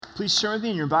Please turn with me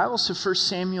in your Bibles to 1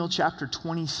 Samuel chapter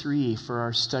 23 for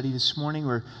our study this morning.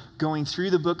 We're going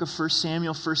through the book of 1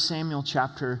 Samuel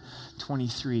chapter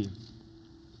 23.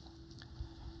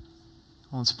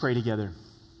 Well, let's pray together.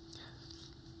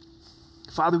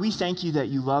 Father, we thank you that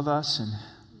you love us, and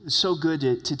it's so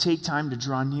good to take time to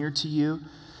draw near to you.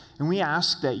 And we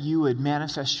ask that you would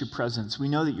manifest your presence. We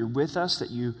know that you're with us,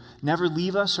 that you never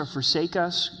leave us or forsake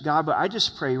us, God, but I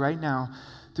just pray right now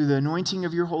through the anointing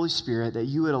of your Holy Spirit that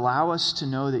you would allow us to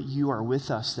know that you are with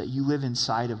us, that you live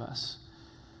inside of us.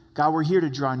 God, we're here to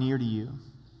draw near to you.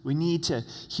 We need to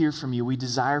hear from you. We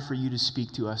desire for you to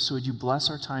speak to us. So would you bless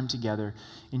our time together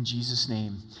in Jesus'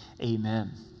 name,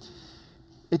 amen.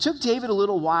 It took David a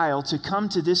little while to come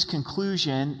to this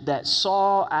conclusion that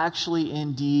Saul actually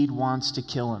indeed wants to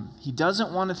kill him. He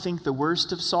doesn't want to think the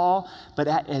worst of Saul, but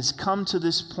has come to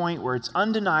this point where it's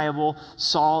undeniable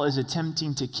Saul is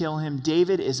attempting to kill him.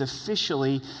 David is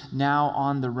officially now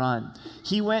on the run.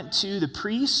 He went to the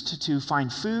priest to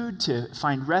find food, to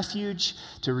find refuge,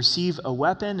 to receive a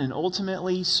weapon, and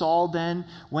ultimately Saul then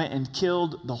went and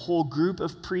killed the whole group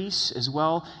of priests as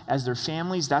well as their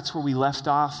families. That's where we left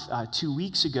off 2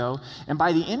 weeks ago. And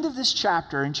by the end of this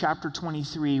chapter, in chapter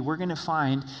 23, we're going to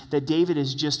find that David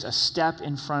is just a step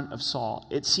in front of Saul.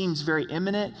 It seems very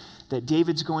imminent that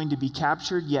David's going to be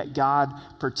captured, yet God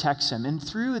protects him. And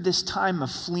through this time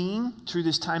of fleeing, through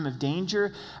this time of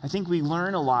danger, I think we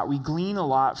learn a lot, we glean a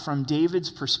lot from David's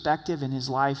perspective in his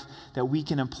life that we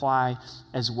can apply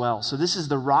as well. So this is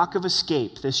the rock of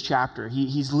escape, this chapter.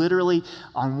 He's literally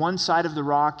on one side of the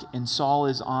rock and Saul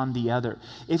is on the other.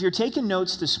 If you're taking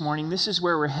notes this morning, this is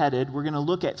where we're headed. We're going to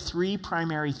look at three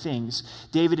primary things.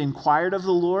 David inquired of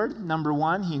the Lord. Number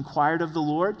one, he inquired of the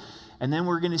Lord. And then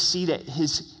we're going to see that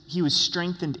he was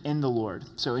strengthened in the Lord.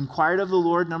 So inquired of the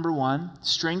Lord, number one.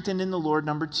 Strengthened in the Lord,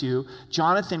 number two.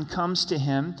 Jonathan comes to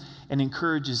him and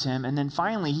encourages him. And then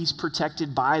finally, he's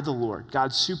protected by the Lord.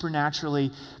 God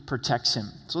supernaturally protects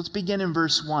him. So let's begin in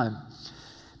verse 1.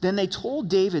 Then they told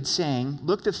David, saying,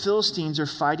 "Look, the Philistines are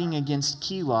fighting against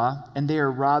Keilah, and they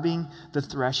are robbing the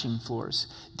threshing floors."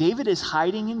 David is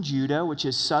hiding in Judah, which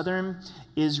is southern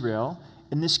Israel.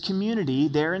 In this community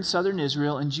there in southern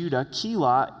Israel and Judah,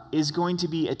 Keilah is going to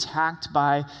be attacked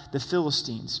by the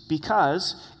Philistines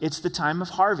because it's the time of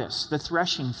harvest, the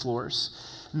threshing floors.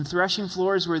 And the threshing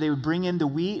floors where they would bring in the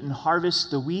wheat and harvest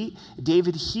the wheat.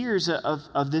 David hears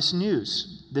of this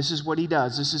news. This is what he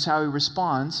does. This is how he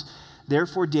responds.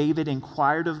 Therefore David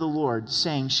inquired of the Lord,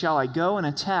 saying, "Shall I go and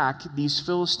attack these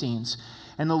Philistines?"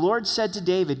 And the Lord said to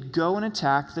David, "Go and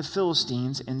attack the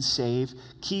Philistines and save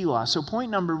Keilah." So point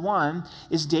number one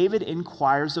is David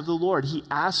inquires of the Lord. He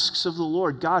asks of the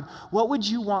Lord, "God, what would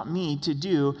you want me to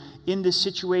do in this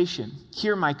situation?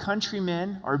 Here my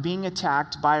countrymen are being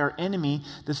attacked by our enemy,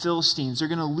 the Philistines. They're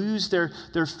going to lose their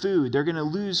food. They're going to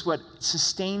lose what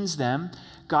sustains them."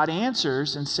 God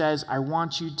answers and says, "I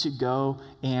want you to go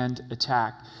and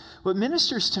attack." What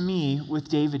ministers to me with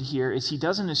David here is he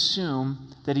doesn't assume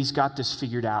that he's got this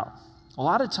figured out. A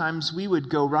lot of times we would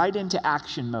go right into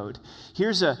action mode.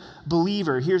 Here's a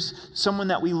believer, here's someone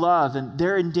that we love, and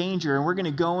they're in danger, and we're going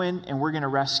to go in and we're going to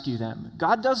rescue them.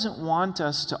 God doesn't want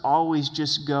us to always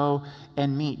just go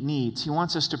and meet needs. He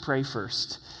wants us to pray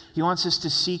first. He wants us to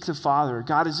seek the Father.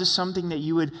 God, is this something that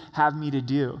you would have me to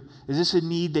do? Is this a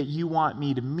need that you want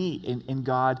me to meet? And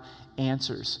God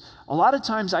answers. A lot of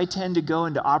times I tend to go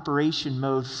into operation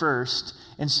mode first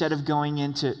instead of going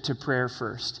into prayer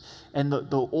first. And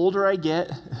the older I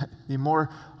get, the more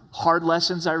hard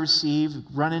lessons I receive,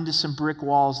 run into some brick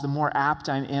walls, the more apt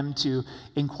I am to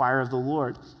inquire of the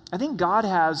Lord. I think God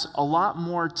has a lot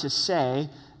more to say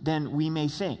than we may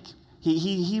think.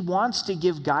 He wants to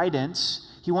give guidance.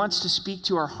 He wants to speak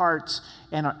to our hearts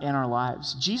and our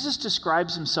lives. Jesus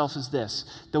describes himself as this,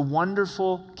 the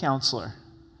wonderful counselor,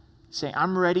 saying,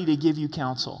 "I'm ready to give you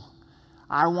counsel.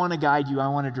 I want to guide you. I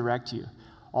want to direct you."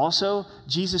 Also,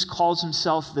 Jesus calls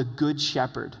himself the good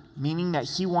shepherd, meaning that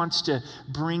he wants to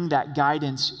bring that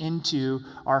guidance into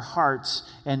our hearts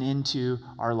and into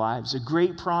our lives. A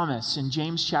great promise in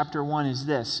James chapter 1 is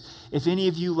this: if any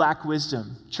of you lack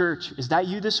wisdom, church, is that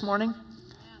you this morning?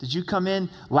 Did you come in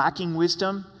lacking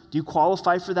wisdom? Do you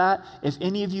qualify for that? If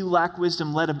any of you lack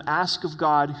wisdom, let him ask of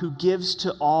God, who gives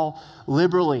to all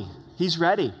liberally. He's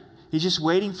ready. He's just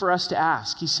waiting for us to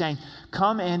ask. He's saying,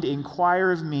 "Come and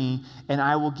inquire of me, and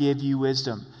I will give you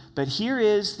wisdom." But here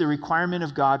is the requirement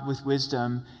of God with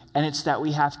wisdom, and it's that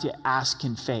we have to ask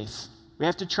in faith. We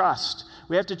have to trust.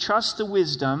 We have to trust the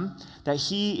wisdom that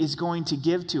he is going to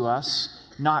give to us,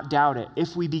 not doubt it.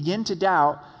 If we begin to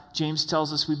doubt, James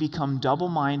tells us we become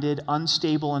double-minded,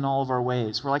 unstable in all of our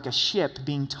ways. We're like a ship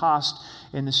being tossed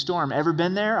in the storm. Ever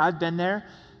been there? I've been there.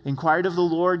 Inquired of the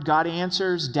Lord, God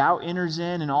answers, doubt enters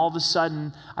in, and all of a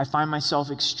sudden, I find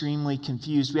myself extremely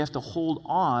confused. We have to hold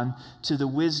on to the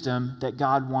wisdom that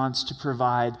God wants to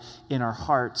provide in our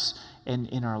hearts and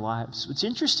in our lives. What's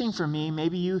interesting for me,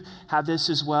 maybe you have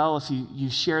this as well, if you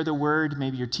share the word,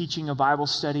 maybe you're teaching a Bible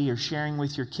study or sharing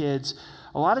with your kids.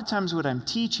 A lot of times what I'm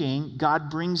teaching, God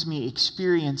brings me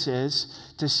experiences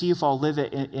to see if I'll live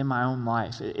it in my own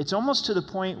life. It's almost to the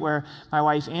point where my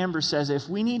wife Amber says, if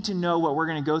we need to know what we're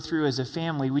going to go through as a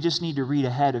family, we just need to read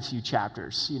ahead a few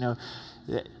chapters. You know,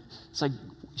 it's like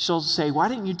she'll say, why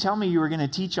didn't you tell me you were going to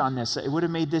teach on this? It would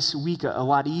have made this week a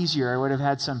lot easier. I would have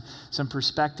had some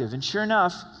perspective. And sure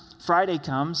enough, Friday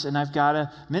comes and I've got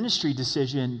a ministry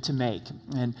decision to make.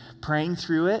 And praying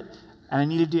through it, and I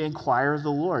needed to inquire of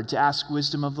the Lord, to ask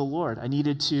wisdom of the Lord. I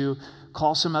needed to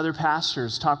call some other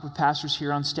pastors, talk with pastors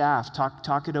here on staff,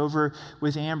 talk it over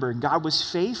with Amber. And God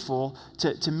was faithful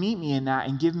to meet me in that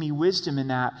and give me wisdom in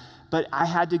that. But I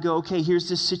had to go, okay, here's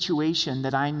this situation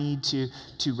that I need to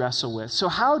wrestle with. So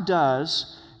how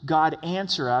does God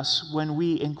answer us when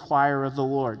we inquire of the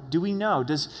Lord? Do we know?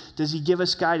 Does he give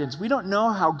us guidance? We don't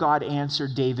know how God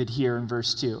answered David here in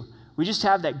verse 2. We just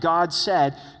have that God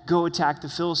said, go attack the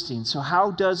Philistines. So how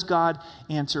does God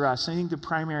answer us? I think the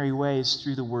primary way is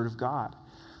through the Word of God.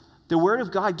 The Word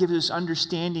of God gives us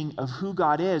understanding of who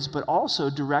God is, but also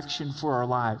direction for our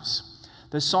lives.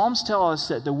 The Psalms tell us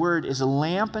that the Word is a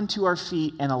lamp unto our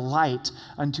feet and a light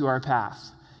unto our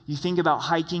path. You think about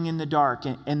hiking in the dark,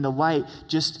 and the light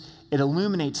it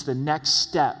illuminates the next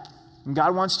step. And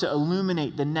God wants to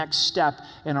illuminate the next step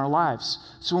in our lives.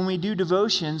 So when we do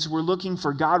devotions, we're looking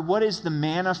for, God, what is the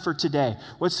manna for today?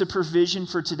 What's the provision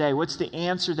for today? What's the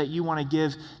answer that you want to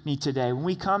give me today? When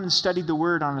we come and study the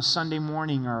Word on a Sunday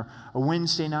morning or a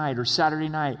Wednesday night or Saturday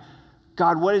night,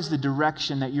 God, what is the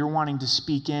direction that you're wanting to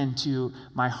speak into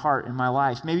my heart and my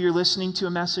life? Maybe you're listening to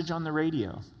a message on the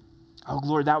radio. Oh,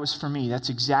 Lord, that was for me. That's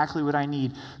exactly what I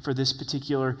need for this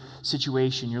particular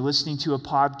situation. You're listening to a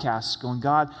podcast going,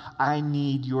 God, I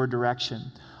need your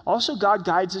direction. Also, God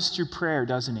guides us through prayer,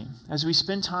 doesn't he? As we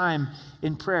spend time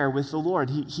in prayer with the Lord,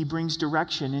 he brings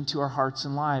direction into our hearts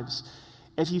and lives.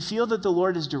 If you feel that the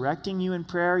Lord is directing you in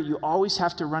prayer, you always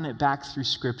have to run it back through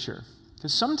Scripture.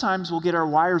 Because sometimes we'll get our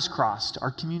wires crossed,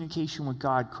 our communication with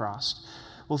God crossed.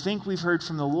 We'll think we've heard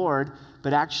from the Lord,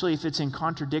 but actually if it's in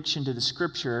contradiction to the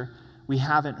Scripture, we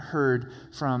haven't heard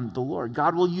from the Lord.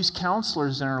 God will use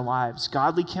counselors in our lives,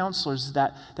 godly counselors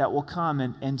that will come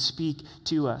and speak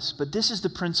to us. But this is the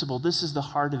principle. This is the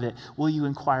heart of it. Will you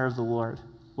inquire of the Lord?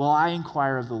 Will I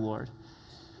inquire of the Lord?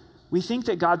 We think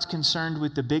that God's concerned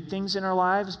with the big things in our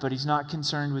lives, but he's not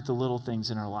concerned with the little things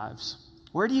in our lives.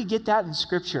 Where do you get that in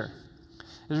Scripture?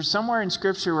 Is there somewhere in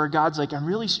Scripture where God's like, I'm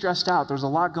really stressed out. There's a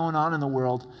lot going on in the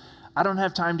world. I don't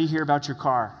have time to hear about your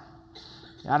car.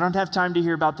 I don't have time to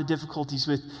hear about the difficulties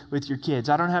with your kids.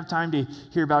 I don't have time to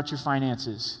hear about your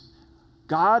finances.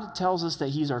 God tells us that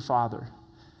he's our Father,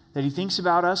 that he thinks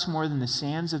about us more than the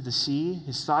sands of the sea.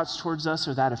 His thoughts towards us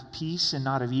are that of peace and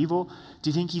not of evil.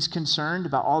 Do you think he's concerned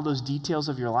about all those details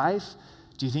of your life?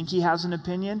 Do you think he has an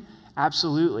opinion?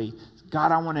 Absolutely.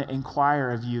 God, I want to inquire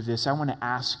of you of this. I want to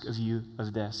ask of you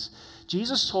of this.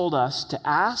 Jesus told us to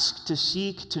ask, to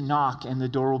seek, to knock, and the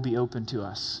door will be open to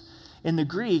us. In the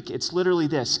Greek, it's literally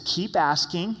this: keep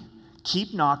asking,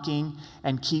 keep knocking,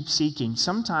 and keep seeking.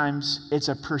 Sometimes it's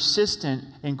a persistent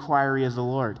inquiry of the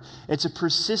Lord. It's a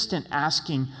persistent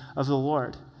asking of the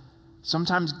Lord.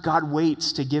 Sometimes God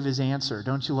waits to give his answer.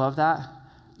 Don't you love that?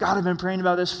 God, I've been praying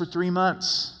about this for 3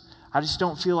 months. I just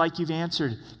don't feel like you've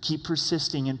answered. Keep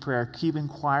persisting in prayer. Keep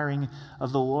inquiring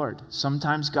of the Lord.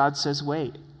 Sometimes God says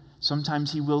wait.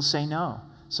 Sometimes he will say no.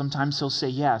 Sometimes he'll say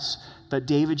yes. But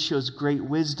David shows great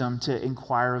wisdom to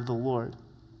inquire of the Lord.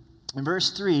 In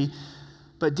verse 3,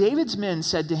 but David's men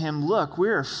said to him, look,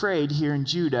 we're afraid here in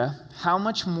Judah. How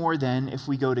much more then if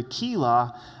we go to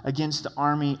Keilah against the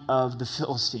army of the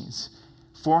Philistines?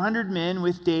 400 men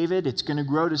with David. It's going to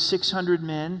grow to 600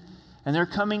 men. And they're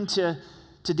coming to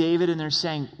David and they're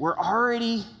saying, we're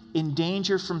already in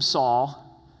danger from Saul.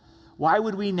 Why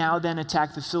would we now then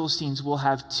attack the Philistines? We'll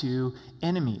have two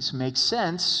enemies. Makes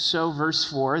sense. So verse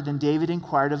 4, then David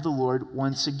inquired of the Lord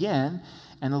once again,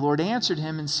 and the Lord answered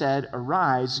him and said,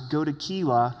 arise, go to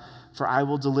Keilah, for I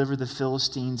will deliver the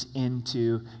Philistines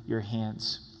into your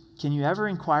hands. Can you ever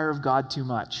inquire of God too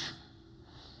much?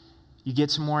 You get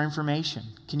some more information.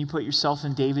 Can you put yourself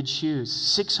in David's shoes?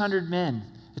 600 men.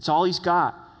 It's all he's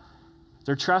got.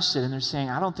 They're trusted, and they're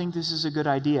saying, I don't think this is a good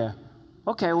idea.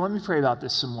 okay, well, let me pray about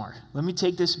this some more. Let me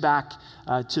take this back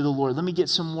to the Lord. Let me get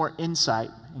some more insight.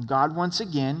 And God once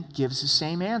again gives the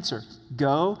same answer.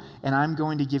 Go, and I'm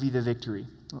going to give you the victory.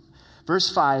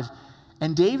 Verse 5,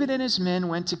 and David and his men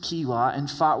went to Keilah and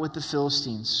fought with the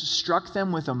Philistines, struck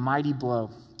them with a mighty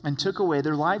blow, and took away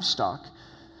their livestock.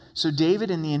 So David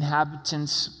and the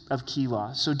inhabitants of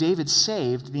Keilah. So David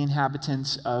saved the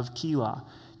inhabitants of Keilah,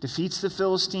 defeats the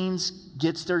Philistines,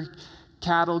 gets their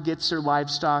cattle, gets their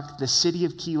livestock. The city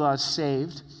of Keilah is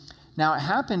saved. Now it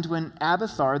happened when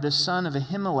Abiathar, the son of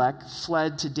Ahimelech,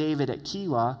 fled to David at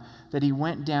Keilah, that he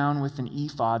went down with an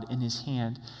ephod in his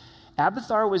hand.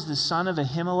 Abiathar was the son of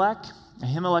Ahimelech.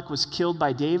 Ahimelech was killed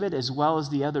by David as well as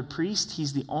the other priest.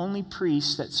 He's the only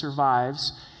priest that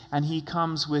survives, and he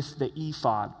comes with the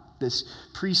ephod, this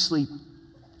priestly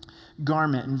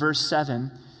garment. In verse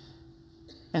 7,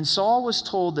 and Saul was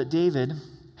told that David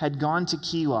had gone to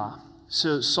Keilah.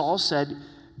 So Saul said,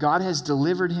 God has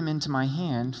delivered him into my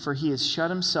hand, for he has shut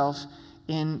himself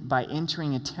in by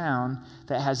entering a town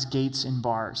that has gates and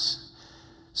bars.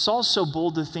 Saul's so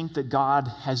bold to think that God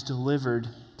has delivered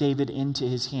David into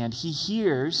his hand. He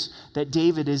hears that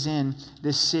David is in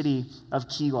this city of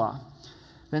Keilah.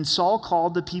 Then Saul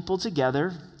called the people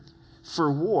together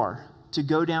for war to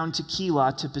go down to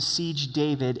Keilah to besiege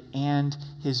David and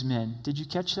his men. Did you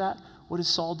catch that? What does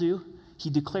Saul do? He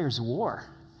declares war.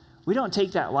 We don't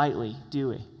take that lightly, do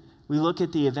we? We look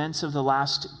at the events of the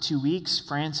last 2 weeks.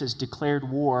 France has declared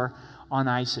war on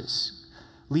ISIS.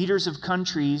 Leaders of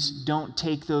countries don't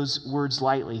take those words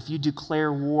lightly. If you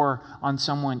declare war on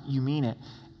someone, you mean it.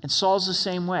 And Saul's the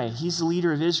same way. He's the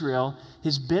leader of Israel.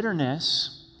 His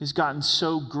bitterness has gotten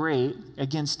so great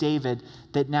against David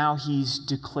that now he's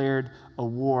declared a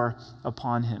war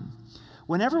upon him.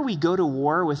 Whenever we go to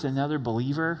war with another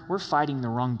believer, we're fighting the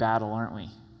wrong battle, aren't we?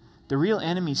 The real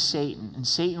enemy is Satan, and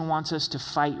Satan wants us to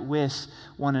fight with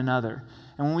one another.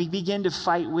 And when we begin to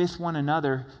fight with one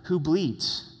another, who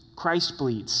bleeds? Christ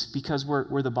bleeds, because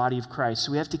we're the body of Christ.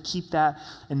 So we have to keep that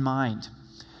in mind.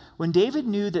 When David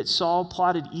knew that Saul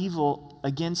plotted evil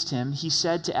against him, he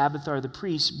said to Abiathar the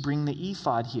priest, bring the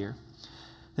ephod here.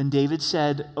 Then David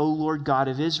said, O Lord God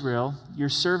of Israel, your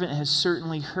servant has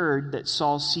certainly heard that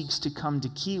Saul seeks to come to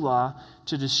Keilah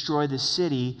to destroy the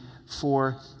city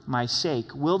for my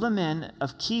sake. Will the men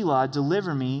of Keilah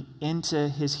deliver me into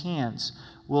his hands?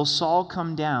 Will Saul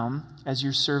come down as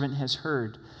your servant has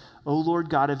heard? O Lord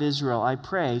God of Israel, I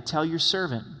pray, tell your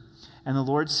servant. And the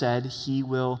Lord said, he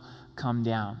will come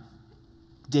down.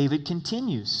 David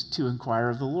continues to inquire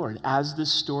of the Lord as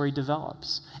this story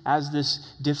develops, as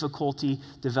this difficulty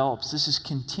develops. This is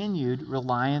continued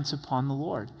reliance upon the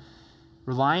Lord.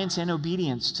 Reliance and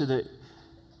obedience to the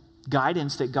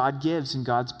guidance that God gives and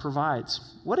God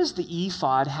provides. What does the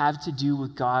ephod have to do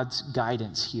with God's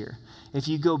guidance here? If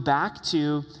you go back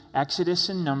to Exodus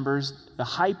and Numbers, the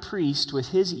high priest with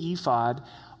his ephod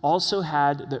also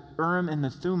had the Urim and the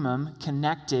Thummim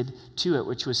connected to it,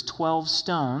 which was 12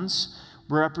 stones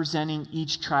representing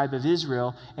each tribe of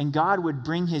Israel, and God would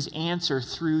bring his answer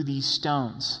through these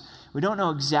stones. We don't know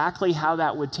exactly how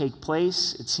that would take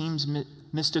place. It seems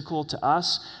mystical to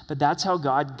us, but that's how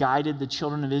God guided the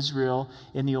children of Israel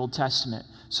in the Old Testament.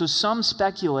 So some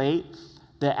speculate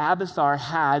that Abiathar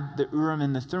had the Urim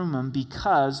and the Thummim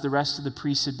because the rest of the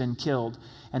priests had been killed,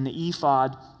 and the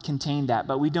ephod contained that,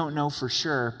 but we don't know for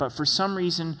sure. But for some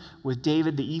reason, with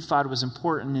David, the ephod was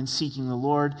important in seeking the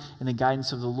Lord and the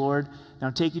guidance of the Lord. Now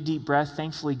take a deep breath.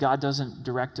 Thankfully, God doesn't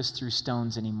direct us through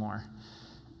stones anymore.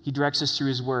 He directs us through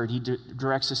his word. He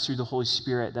directs us through the Holy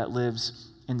Spirit that lives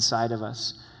inside of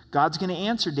us. God's going to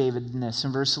answer David in this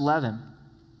in verse 11.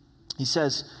 He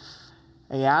says,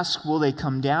 they ask, will they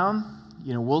come down?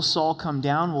 Will Saul come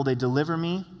down? Will they deliver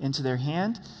me into their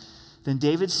hand? Then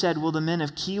David said, will the men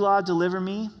of Keilah deliver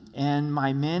me and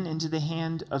my men into the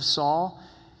hand of Saul?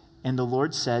 And the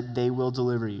Lord said, they will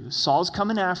deliver you. Saul's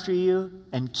coming after you,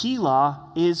 and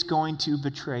Keilah is going to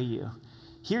betray you.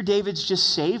 Here David's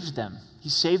just saved them. He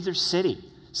saved their city,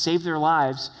 saved their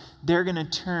lives. They're going to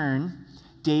turn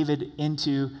David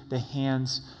into the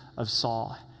hands of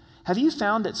Saul. Have you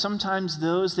found that sometimes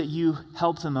those that you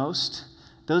help the most,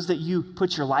 those that you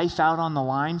put your life out on the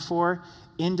line for,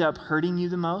 end up hurting you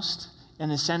the most? In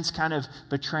a sense, kind of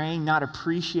betraying, not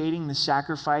appreciating the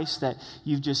sacrifice that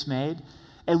you've just made.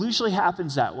 It usually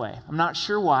happens that way. I'm not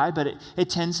sure why, but it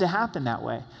tends to happen that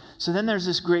way. So then there's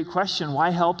this great question,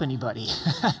 why help anybody?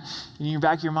 In your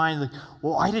back of your mind, like,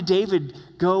 well, why did David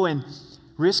go and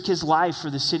risk his life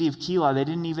for the city of Keilah? They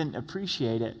didn't even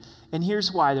appreciate it. And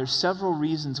here's why. There's several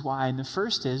reasons why. And the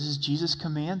first is Jesus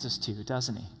commands us to,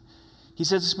 doesn't he? He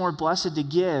says it's more blessed to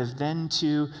give than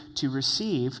to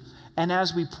receive. And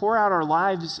as we pour out our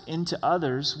lives into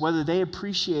others, whether they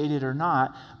appreciate it or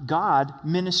not, God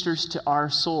ministers to our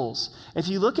souls. If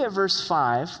you look at verse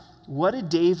 5, what did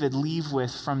David leave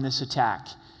with from this attack?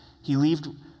 He left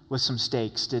with some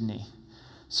stakes, didn't he?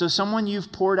 So someone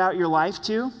you've poured out your life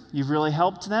to, you've really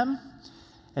helped them,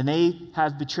 and they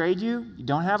have betrayed you, you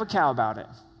don't have a cow about it.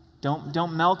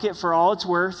 Don't milk it for all it's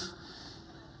worth.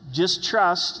 Just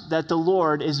trust that the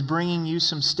Lord is bringing you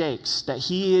some stakes, that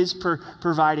he is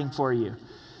providing for you.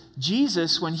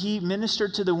 Jesus, when he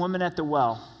ministered to the woman at the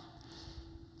well,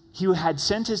 he had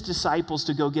sent his disciples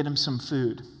to go get him some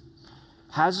food.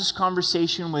 Has this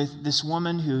conversation with this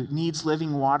woman who needs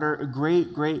living water, a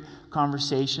great, great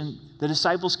conversation. The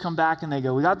disciples come back and they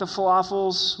go, we got the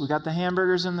falafels, we got the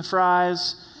hamburgers and the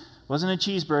fries. Wasn't a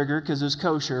cheeseburger because it was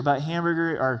kosher, but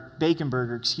hamburger or bacon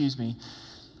burger,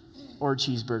 or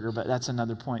cheeseburger, but that's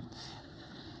another point.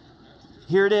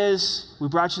 Here it is. We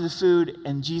brought you the food,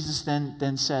 and Jesus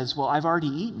then says, well, I've already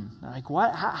eaten. They're like,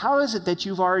 what? How is it that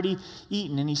you've already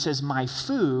eaten? And he says, my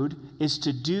food is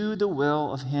to do the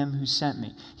will of him who sent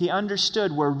me. He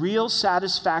understood where real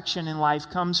satisfaction in life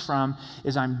comes from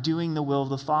is I'm doing the will of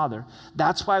the Father.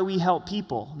 That's why we help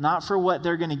people, not for what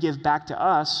they're going to give back to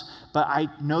us, but I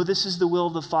know this is the will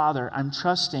of the Father. I'm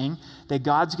trusting that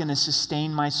God's going to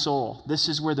sustain my soul. This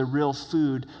is where the real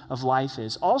food of life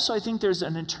is. Also, I think there's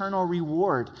an eternal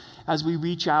reward as we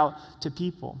reach out to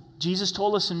people. Jesus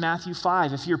told us in Matthew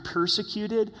 5, if you're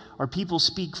persecuted or people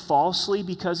speak falsely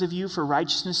because of you for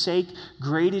righteousness' sake,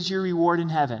 great is your reward in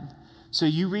heaven. So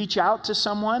you reach out to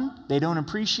someone, they don't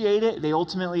appreciate it, they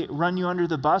ultimately run you under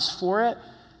the bus for it,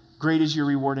 great is your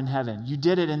reward in heaven. You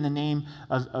did it in the name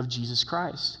of Jesus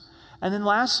Christ. And then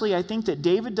lastly, I think that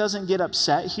David doesn't get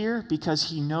upset here because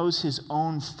he knows his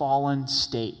own fallen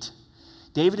state.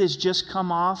 David has just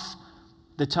come off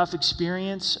the tough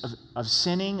experience of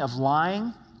sinning, of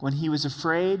lying, when he was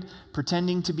afraid,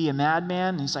 pretending to be a madman.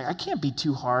 And he's like, I can't be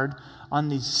too hard on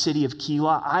the city of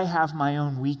Keilah. I have my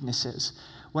own weaknesses.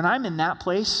 When I'm in that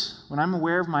place, when I'm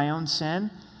aware of my own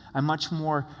sin, I'm much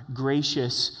more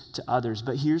gracious to others.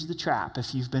 But here's the trap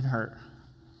if you've been hurt.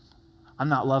 I'm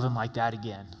not loving like that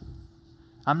again.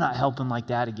 I'm not helping like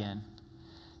that again.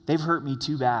 They've hurt me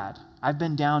too bad. I've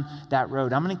been down that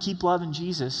road. I'm going to keep loving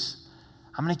Jesus.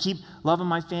 I'm going to keep loving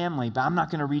my family, but I'm not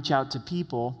going to reach out to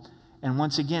people. And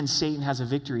once again, Satan has a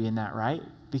victory in that, right?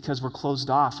 Because we're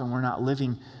closed off and we're not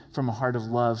living from a heart of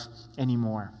love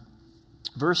anymore.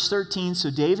 Verse 13, so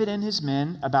David and his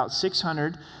men, about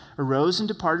 600, arose and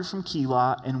departed from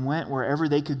Keilah and went wherever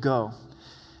they could go.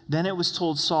 Then it was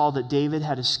told Saul that David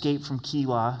had escaped from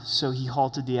Keilah, so he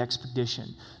halted the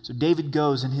expedition. So David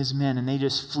goes and his men, and they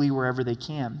just flee wherever they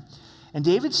can. And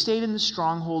David stayed in the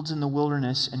strongholds in the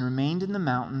wilderness and remained in the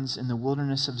mountains in the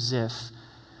wilderness of Ziph.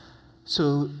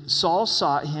 So Saul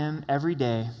sought him every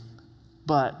day,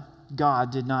 but God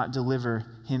did not deliver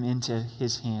him into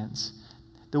his hands.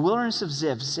 The wilderness of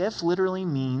Ziph. Ziph literally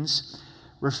means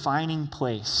refining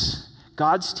place.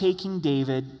 God's taking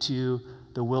David to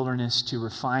the wilderness to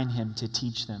refine him, to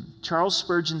teach them. Charles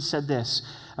Spurgeon said this,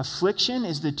 affliction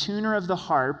is the tuner of the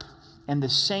harp and the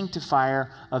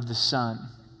sanctifier of the son.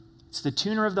 It's the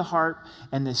tuner of the harp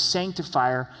and the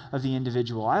sanctifier of the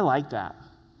individual. I like that.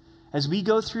 As we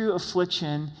go through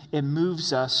affliction, it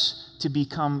moves us to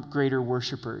become greater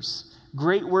worshipers.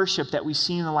 Great worship that we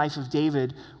see in the life of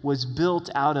David was built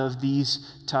out of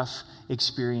these tough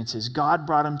experiences. God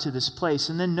brought him to this place.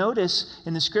 And then notice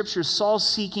in the scriptures, Saul's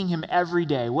seeking him every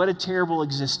day. What a terrible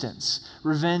existence.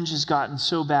 Revenge has gotten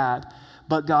so bad.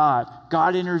 But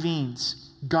God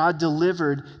intervenes. God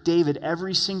delivered David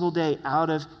every single day out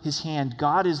of his hand.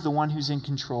 God is the one who's in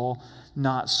control,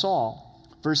 not Saul.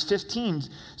 Verse 15,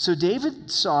 so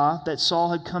David saw that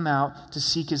Saul had come out to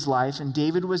seek his life, and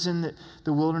David was in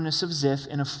the wilderness of Ziph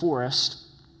in a forest.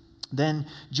 Then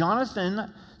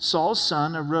Jonathan, Saul's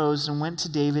son, arose and went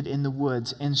to David in the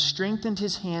woods and strengthened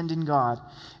his hand in God.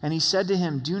 And he said to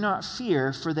him, do not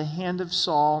fear, for the hand of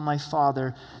Saul, my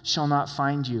father, shall not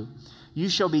find you. You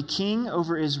shall be king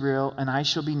over Israel, and I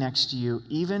shall be next to you.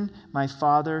 Even my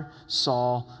father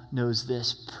Saul knows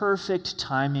this. Perfect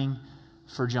timing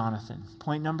for Jonathan.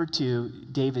 Point number 2,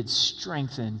 David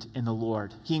strengthened in the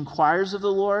Lord. He inquires of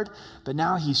the Lord, but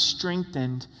now he's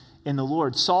strengthened in the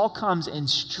Lord. Saul comes and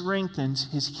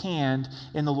strengthens his hand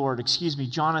in the Lord.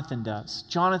 Jonathan does.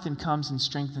 Jonathan comes and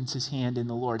strengthens his hand in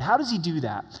the Lord. How does he do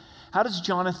that? How does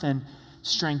Jonathan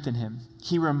strengthen him?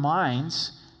 He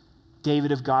reminds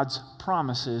David of God's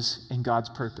promises and God's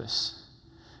purpose.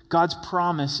 God's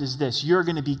promise is this: you're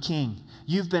going to be king.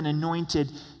 You've been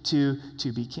anointed to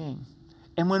be king.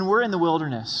 And when we're in the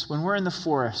wilderness, when we're in the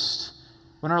forest,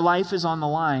 when our life is on the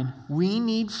line, we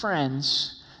need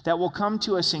friends that will come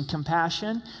to us in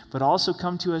compassion, but also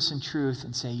come to us in truth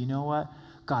and say, you know what?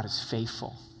 God is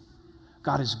faithful.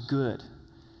 God is good.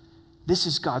 This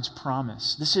is God's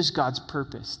promise. This is God's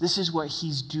purpose. This is what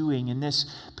he's doing in this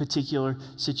particular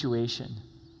situation.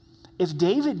 If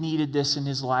David needed this in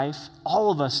his life,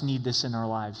 all of us need this in our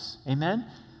lives. Amen?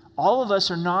 All of us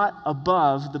are not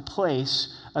above the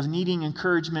place of needing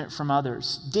encouragement from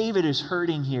others. David is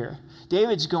hurting here.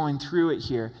 David's going through it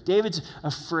here. David's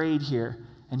afraid here.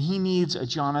 And he needs a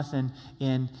Jonathan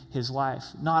in his life.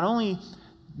 Not only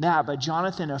that, but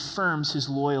Jonathan affirms his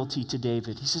loyalty to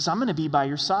David. He says, I'm going to be by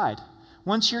your side.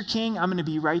 Once you're king, I'm going to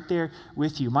be right there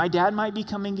with you. My dad might be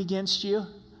coming against you,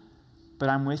 but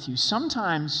I'm with you.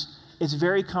 Sometimes it's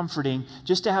very comforting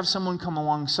just to have someone come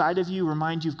alongside of you,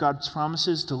 remind you of God's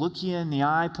promises, to look you in the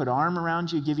eye, put an arm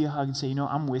around you, give you a hug and say, you know,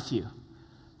 I'm with you.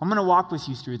 I'm going to walk with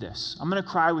you through this. I'm going to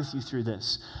cry with you through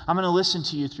this. I'm going to listen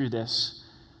to you through this.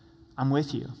 I'm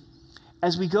with you.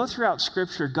 As we go throughout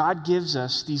Scripture, God gives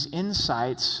us these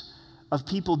insights of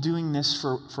people doing this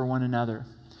for one another.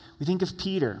 We think of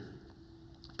Peter.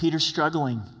 Peter's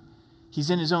struggling. He's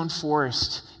in his own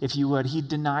forest, if you would. He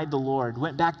denied the Lord,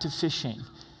 went back to fishing.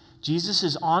 Jesus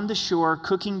is on the shore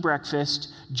cooking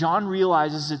breakfast. John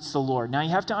realizes it's the Lord. Now you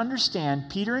have to understand,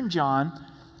 Peter and John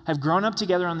have grown up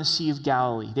together on the Sea of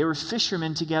Galilee. They were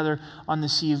fishermen together on the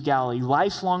Sea of Galilee,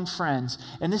 lifelong friends.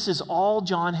 And this is all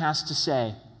John has to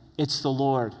say. It's the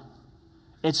Lord.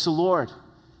 It's the Lord.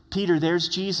 Peter, there's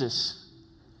Jesus.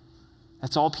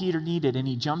 That's all Peter needed. And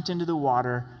he jumped into the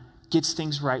water, gets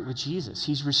things right with Jesus.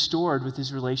 He's restored with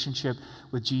his relationship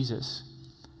with Jesus.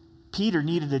 Peter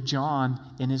needed a John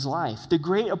in his life. The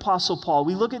great Apostle Paul,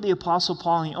 we look at the Apostle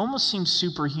Paul and he almost seems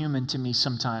superhuman to me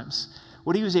sometimes.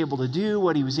 What he was able to do,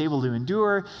 what he was able to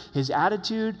endure, his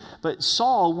attitude. But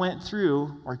Paul went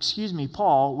through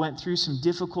some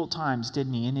difficult times,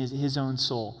 didn't he, in his own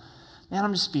soul. Man,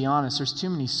 I'm just be honest, there's too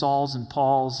many Sauls and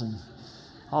Pauls and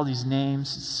all these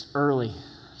names. It's early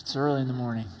in the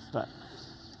morning.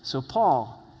 So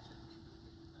Paul,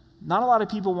 not a lot of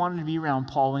people wanted to be around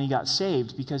Paul when he got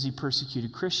saved because he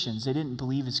persecuted Christians. They didn't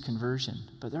believe his conversion.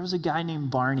 But there was a guy named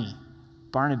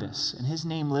Barnabas, and his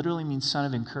name literally means son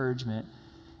of encouragement.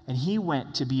 And he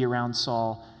went to be around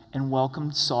Saul and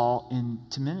welcomed Saul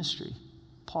into ministry,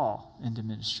 Paul into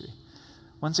ministry.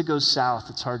 Once it goes south,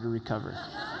 it's hard to recover.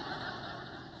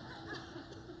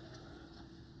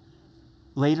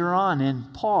 Later on in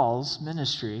Paul's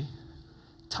ministry,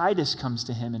 Titus comes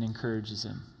to him and encourages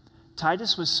him.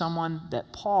 Titus was someone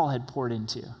that Paul had poured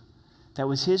into. That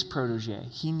was his protege.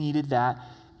 He needed that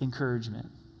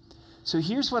encouragement. So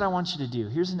here's what I want you to do.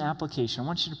 Here's an application. I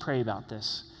want you to pray about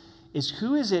this.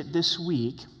 Who is it this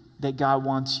week that God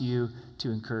wants you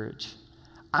to encourage?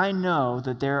 I know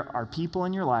that there are people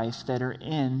in your life that are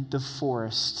in the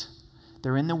forest.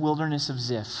 They're in the wilderness of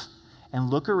Ziph. And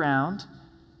look around,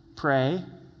 pray,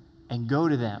 and go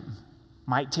to them.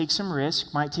 Might take some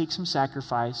risk, might take some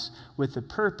sacrifice with the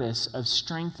purpose of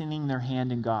strengthening their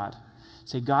hand in God.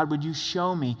 Say, God, would you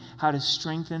show me how to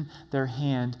strengthen their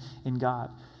hand in God?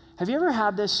 Have you ever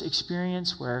had this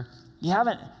experience where you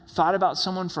haven't thought about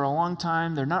someone for a long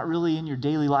time, they're not really in your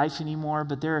daily life anymore,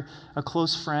 but they're a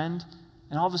close friend,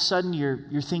 and all of a sudden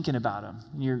you're thinking about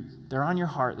them. They're on your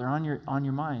heart, they're on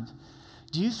your mind.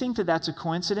 Do you think that that's a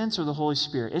coincidence or the Holy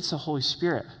Spirit? It's the Holy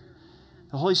Spirit.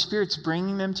 The Holy Spirit's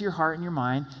bringing them to your heart and your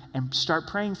mind, and start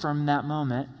praying for them in that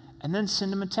moment, and then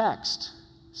send them a text.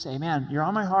 Say, man, you're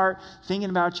on my heart, thinking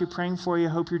about you, praying for you,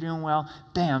 hope you're doing well.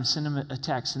 Bam, send them a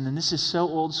text. And then this is so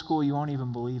old school, you won't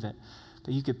even believe it.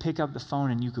 But you could pick up the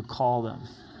phone and you could call them.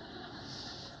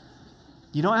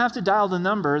 You don't have to dial the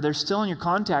number. They're still in your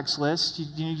contacts list.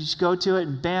 You just go to it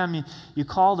and bam, you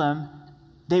call them.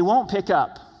 They won't pick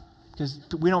up because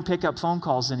we don't pick up phone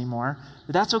calls anymore.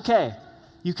 But that's okay.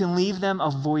 You can leave them a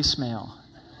voicemail.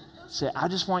 Say, I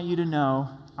just want you to know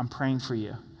I'm praying for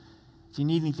you. If you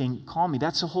need anything, call me.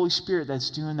 That's the Holy Spirit that's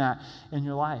doing that in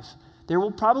your life. There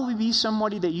will probably be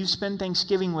somebody that you spend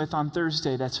Thanksgiving with on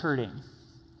Thursday that's hurting.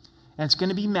 And it's going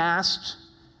to be masked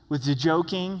with the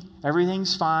joking,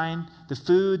 everything's fine, the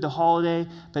food, the holiday,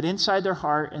 but inside their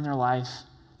heart and their life,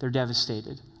 they're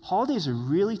devastated. Holidays are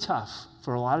really tough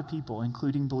for a lot of people,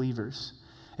 including believers.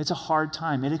 It's a hard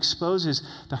time. It exposes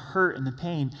the hurt and the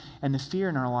pain and the fear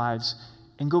in our lives.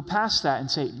 And go past that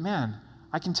and say, man,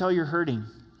 I can tell you're hurting.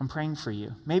 I'm praying for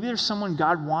you. Maybe there's someone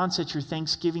God wants at your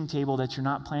Thanksgiving table that you're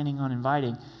not planning on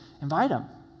inviting. Invite them.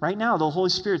 Right now, the Holy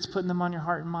Spirit's putting them on your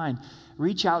heart and mind.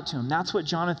 Reach out to him. That's what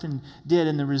Jonathan did,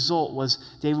 and the result was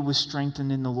David was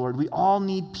strengthened in the Lord. We all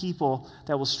need people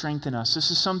that will strengthen us.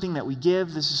 This is something that we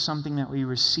give. This is something that we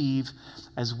receive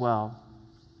as well.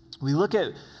 We look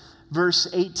at verse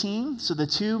 18. So the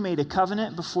two made a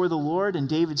covenant before the Lord, and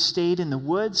David stayed in the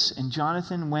woods, and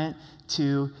Jonathan went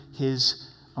to his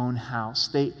own house.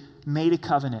 They made a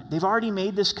covenant. They've already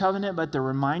made this covenant, but they're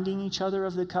reminding each other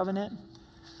of the covenant.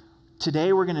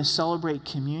 Today we're going to celebrate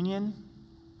communion,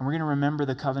 and we're going to remember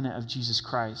the covenant of Jesus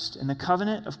Christ. And the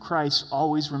covenant of Christ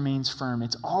always remains firm.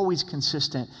 It's always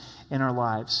consistent in our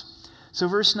lives. So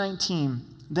verse 19,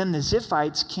 then the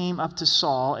Ziphites came up to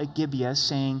Saul at Gibeah,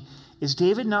 saying, is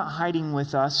David not hiding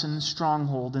with us in the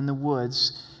stronghold in the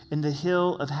woods in the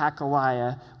hill of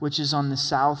Hakaliah, which is on the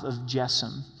south of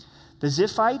Jessamine? The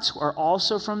Ziphites are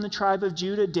also from the tribe of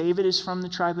Judah. David is from the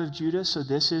tribe of Judah, so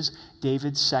this is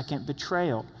David's second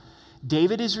betrayal.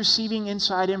 David is receiving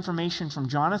inside information from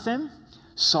Jonathan.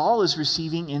 Saul is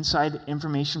receiving inside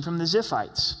information from the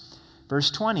Ziphites. Verse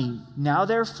 20, now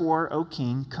therefore, O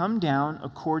king, come down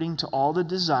according to all the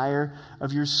desire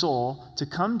of your soul, to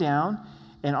come down,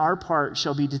 and our part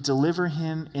shall be to deliver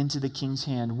him into the king's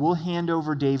hand. We'll hand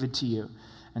over David to you.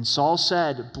 And Saul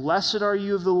said, blessed are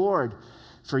you of the Lord,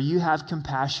 for you have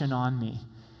compassion on me.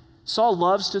 Saul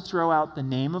loves to throw out the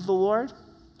name of the Lord.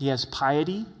 He has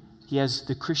piety. He has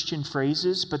the Christian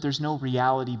phrases, but there's no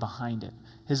reality behind it.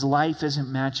 His life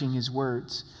isn't matching his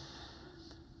words.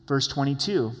 Verse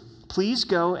 22, please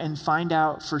go and find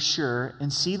out for sure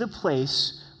and see the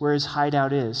place where his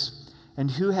hideout is,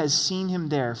 and who has seen him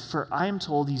there, for I am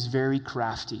told he's very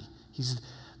crafty. He's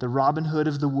the Robin Hood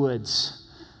of the woods,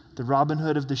 the Robin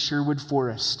Hood of the Sherwood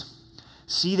Forest.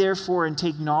 See therefore and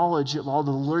take knowledge of all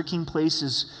the lurking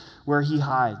places where he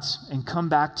hides, and come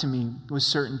back to me with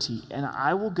certainty. And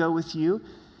I will go with you,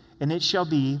 and it shall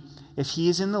be, if he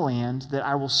is in the land, that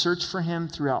I will search for him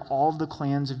throughout all the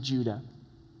clans of Judah.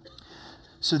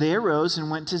 So they arose and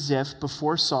went to Ziph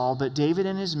before Saul, but David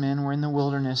and his men were in the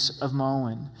wilderness of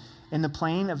Maon, in the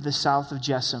plain of the south of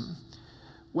Jessamine.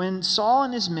 When Saul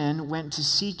and his men went to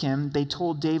seek him, they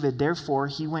told David. Therefore,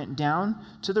 he went down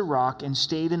to the rock and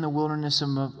stayed in the wilderness of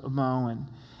Maon.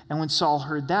 And when Saul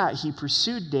heard that, he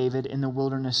pursued David in the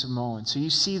wilderness of Maon. So you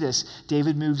see this.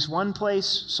 David moves one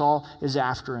place, Saul is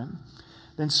after him.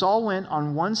 Then Saul went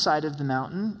on one side of the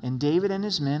mountain, and David and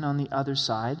his men on the other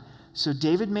side. So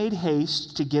David made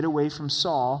haste to get away from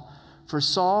Saul, for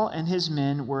Saul and his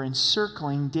men were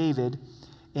encircling David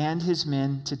and his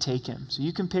men to take him. So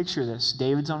you can picture this.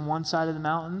 David's on one side of the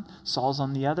mountain, Saul's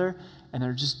on the other, and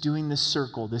they're just doing this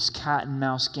circle, this cat and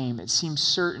mouse game. It seems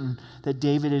certain that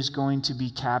David is going to be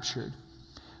captured.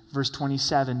 Verse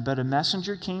 27, but a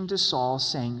messenger came to Saul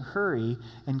saying, hurry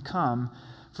and come,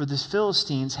 for the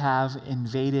Philistines have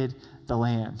invaded the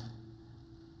land.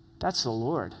 That's the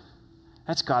Lord.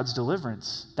 That's God's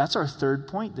deliverance. That's our third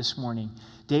point this morning.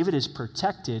 David is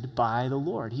protected by the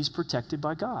Lord. He's protected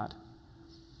by God.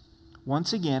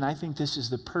 Once again, I think this is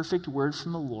the perfect word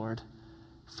from the Lord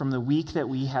from the week that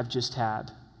we have just had.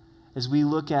 As we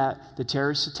look at the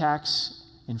terrorist attacks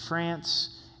in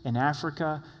France, in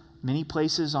Africa, many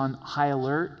places on high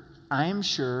alert, I am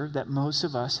sure that most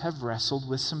of us have wrestled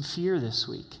with some fear this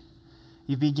week.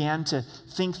 You began to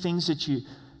think things that you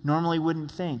normally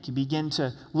wouldn't think. You begin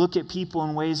to look at people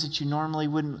in ways that you normally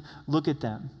wouldn't look at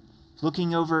them,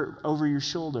 looking over your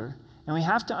shoulder. And we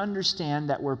have to understand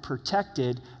that we're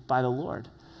protected by the Lord.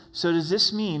 So does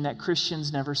this mean that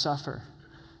Christians never suffer?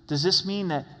 Does this mean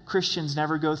that Christians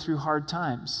never go through hard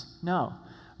times? No.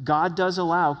 God does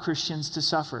allow Christians to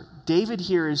suffer. David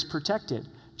here is protected.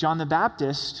 John the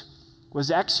Baptist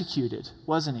was executed,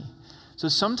 wasn't he? So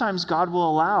sometimes God will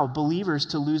allow believers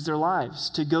to lose their lives,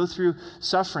 to go through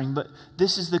suffering, but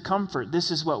this is the comfort.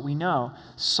 This is what we know.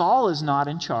 Saul is not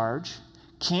in charge.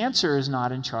 Cancer is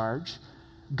not in charge.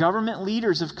 Government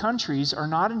leaders of countries are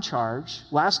not in charge.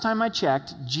 Last time I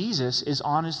checked, Jesus is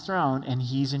on his throne and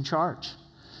he's in charge.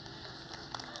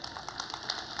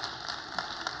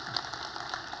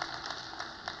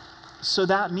 So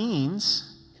that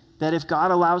means that if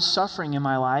God allows suffering in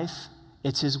my life,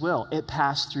 it's his will. It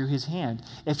passed through his hand.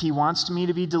 If he wants me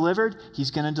to be delivered,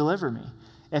 he's going to deliver me.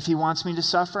 If he wants me to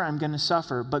suffer, I'm going to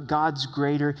suffer. But God's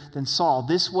greater than Saul.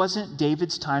 This wasn't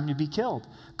David's time to be killed.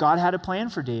 God had a plan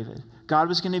for David. God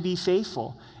was going to be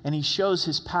faithful, and he shows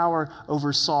his power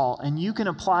over Saul. And you can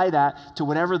apply that to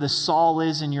whatever the Saul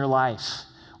is in your life.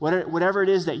 Whatever it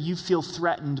is that you feel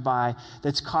threatened by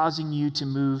that's causing you to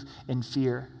move in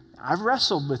fear. I've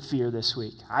wrestled with fear this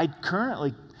week. I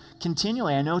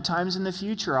continually, I know times in the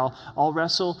future I'll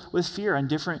wrestle with fear in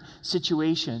different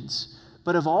situations.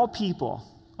 But of all people,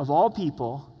 of all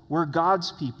people, we're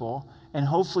God's people, and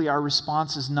hopefully our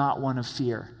response is not one of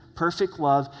fear. Perfect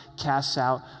love casts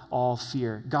out all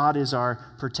fear. God is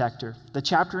our protector. The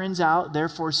chapter ends out,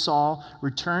 therefore Saul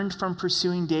returned from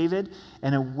pursuing David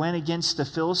and went against the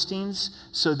Philistines,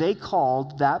 so they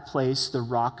called that place the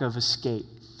Rock of Escape.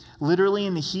 Literally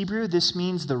in the Hebrew, this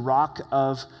means the rock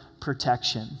of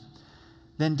protection.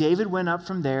 Then David went up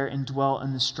from there and dwelt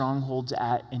in the strongholds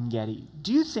at En-gedi.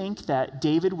 Do you think that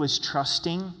David was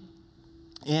trusting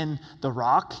in the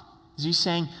rock? Is he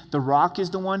saying, the rock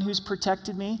is the one who's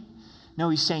protected me? No,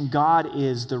 he's saying God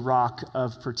is the rock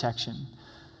of protection.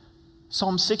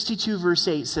 Psalm 62 verse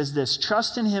 8 says this,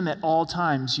 trust in him at all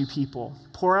times, you people.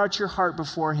 Pour out your heart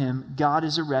before him. God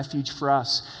is a refuge for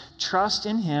us. Trust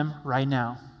in him right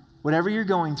now. Whatever you're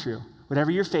going through, whatever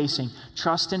you're facing,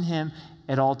 trust in him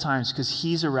at all times because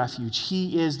he's a refuge.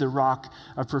 He is the rock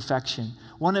of perfection.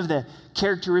 One of the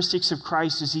characteristics of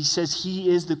Christ is he says he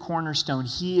is the cornerstone.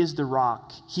 He is the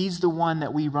rock. He's the one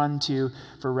that we run to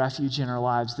for refuge in our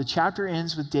lives. The chapter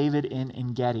ends with David in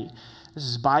En-gedi. This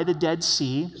is by the Dead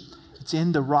Sea. It's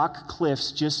in the rock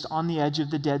cliffs just on the edge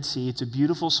of the Dead Sea. It's a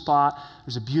beautiful spot.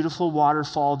 There's a beautiful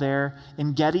waterfall there.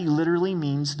 En-gedi literally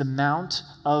means the mount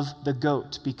of the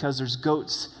goat because there's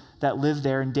goats that lived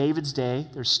there in David's day.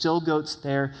 There's still goats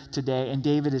there today, and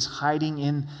David is hiding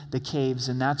in the caves,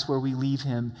 and that's where we leave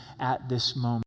him at this moment.